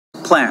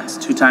plants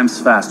 2 times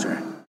faster.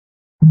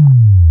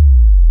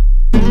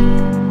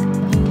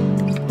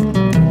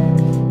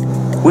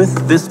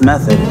 With this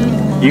method,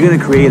 you're going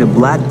to create a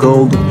black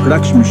gold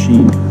production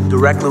machine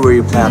directly where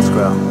your plants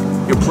grow.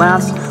 Your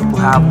plants will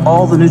have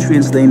all the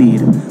nutrients they need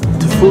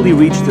to fully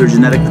reach their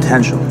genetic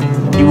potential.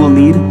 You will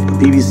need a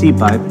PVC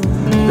pipe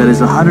that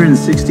is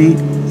 160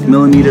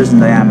 millimeters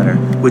in diameter,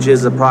 which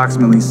is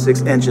approximately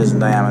 6 inches in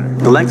diameter.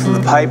 The length of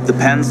the pipe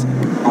depends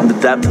on the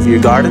depth of your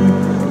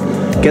garden.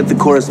 Get the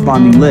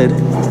corresponding lid.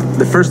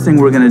 The first thing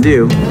we're going to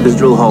do is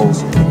drill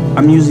holes.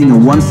 I'm using a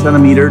 1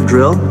 centimeter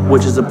drill,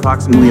 which is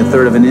approximately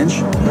 1/3 of an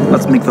inch.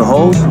 Let's make the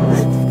holes.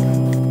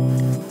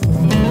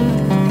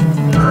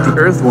 The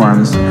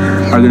earthworms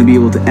are going to be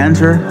able to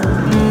enter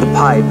the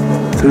pipe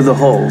through the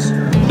holes,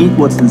 eat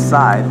what's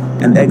inside,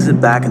 and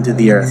exit back into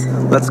the earth.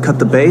 Let's cut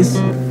the base.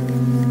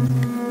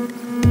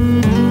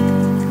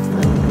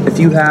 If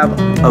you have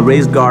a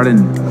raised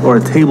garden or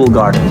a table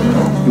garden,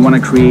 you want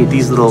to create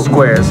these little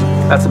squares.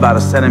 That's about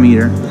 1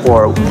 centimeter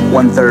or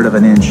 1/3 of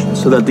an inch,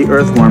 so that the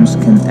earthworms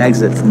can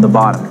exit from the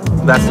bottom.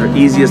 That's their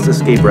easiest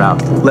escape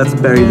route. Let's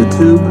bury the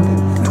tube.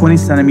 20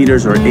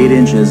 centimeters or 8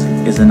 inches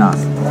is enough.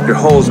 Your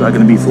holes are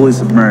going to be fully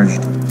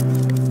submerged.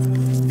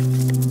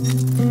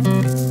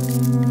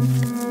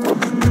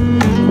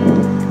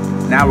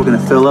 Now we're going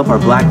to fill up our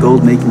black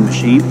gold making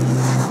machine.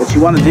 What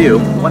you want to do,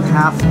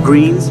 1/2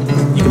 greens,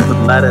 you can put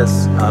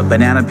lettuce,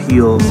 banana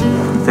peels,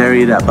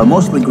 vary it up, but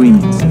mostly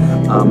greens.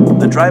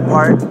 The dry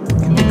part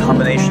can be a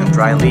combination of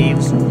dry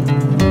leaves,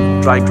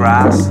 dry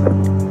grass,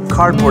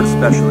 cardboard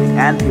especially,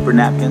 and paper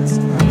napkins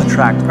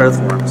attract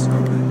earthworms.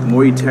 The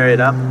more you tear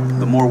it up,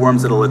 the more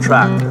worms it'll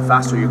attract, the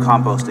faster your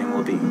composting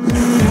will be.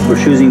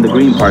 We're choosing the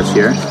green parts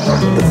here.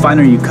 The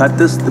finer you cut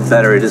this, the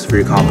better it is for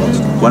your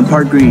compost. 1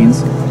 part greens,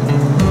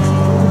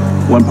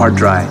 1 part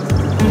dry.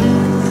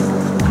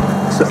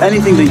 So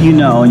anything that you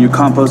know in your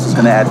compost is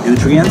going to add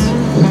nutrients,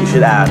 you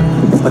should add,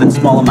 but in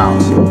small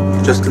amounts.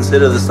 Just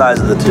consider the size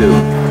of the tube.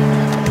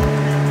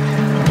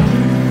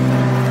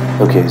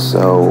 Okay,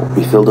 so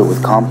we filled it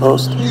with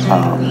compost.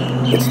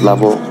 It's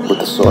level with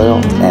the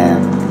soil,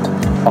 and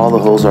all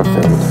the holes are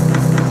filled.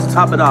 To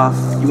top it off,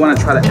 you want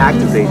to try to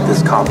activate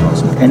this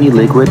compost. Any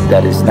liquid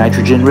that is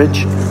nitrogen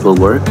rich will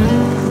work.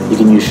 You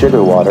can use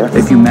sugar water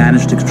if you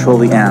manage to control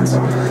the ants.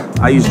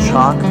 I use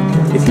chalk.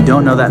 If you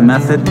don't know that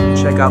method,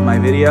 check out my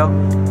video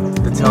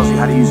that tells you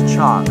how to use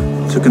chalk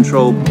to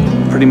control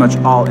pretty much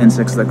all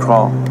insects that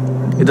crawl.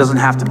 It doesn't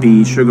have to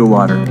be sugar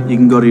water. You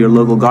can go to your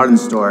local garden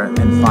store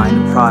and find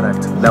a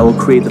product that will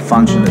create the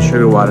function that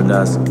sugar water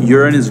does.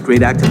 Urine is a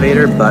great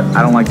activator, but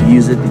I don't like to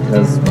use it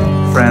because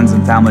friends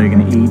and family are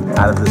going to eat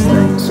out of this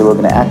thing. So we're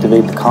going to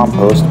activate the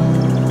compost.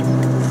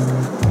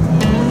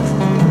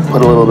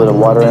 Put a little bit of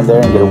water in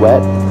there and get it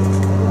wet.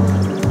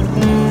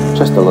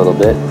 Just a little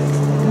bit.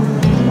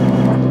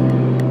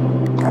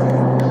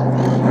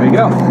 There you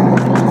go.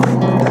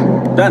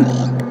 Done.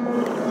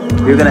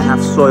 You're going to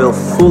have soil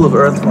full of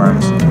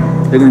earthworms.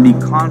 They're going to be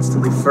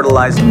constantly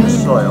fertilizing your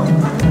soil.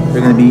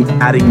 They're going to be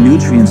adding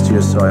nutrients to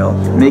your soil,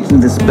 making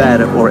this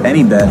bed, or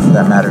any bed for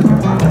that matter,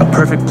 a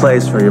perfect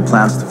place for your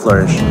plants to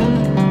flourish.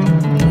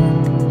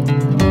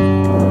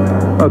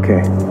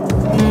 Okay,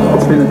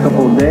 it's been a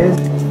couple of days.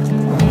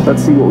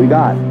 Let's see what we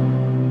got.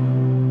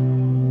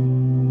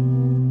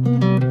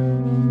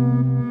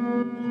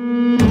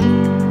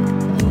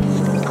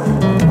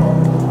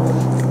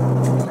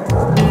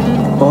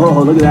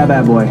 Oh, look at that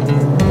bad boy.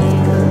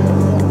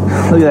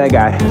 Look at that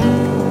guy.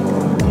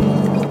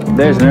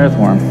 There's an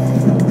earthworm.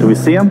 Do we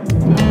see him?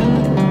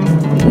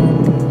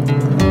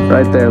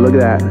 Right there, look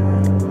at that.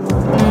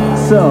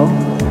 So,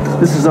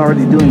 this is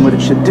already doing what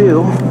it should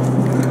do.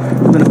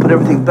 I'm gonna put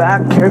everything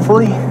back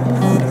carefully.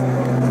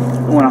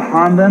 Don't wanna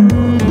harm them.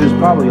 There's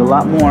probably a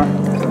lot more.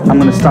 I'm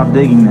gonna stop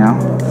digging now.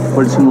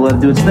 We're just gonna let it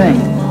do its thing.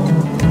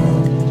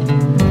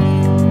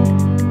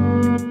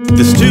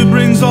 This tube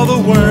brings all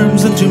the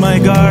worms into my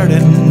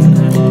garden.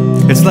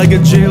 It's like a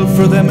jail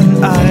for them,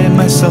 and I am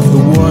myself the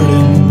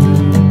warden.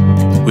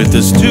 With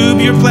this tube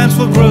your plants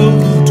will grow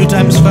 2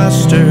 times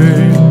faster.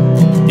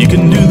 You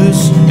can do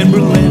this in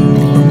Berlin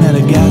or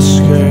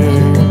Madagascar.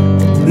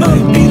 My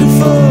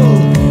beautiful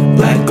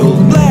black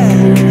gold,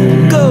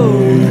 black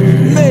gold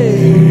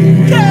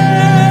made. Yeah!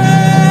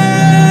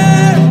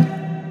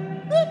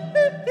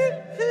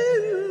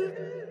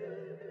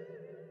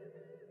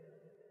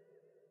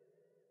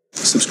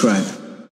 Subscribe.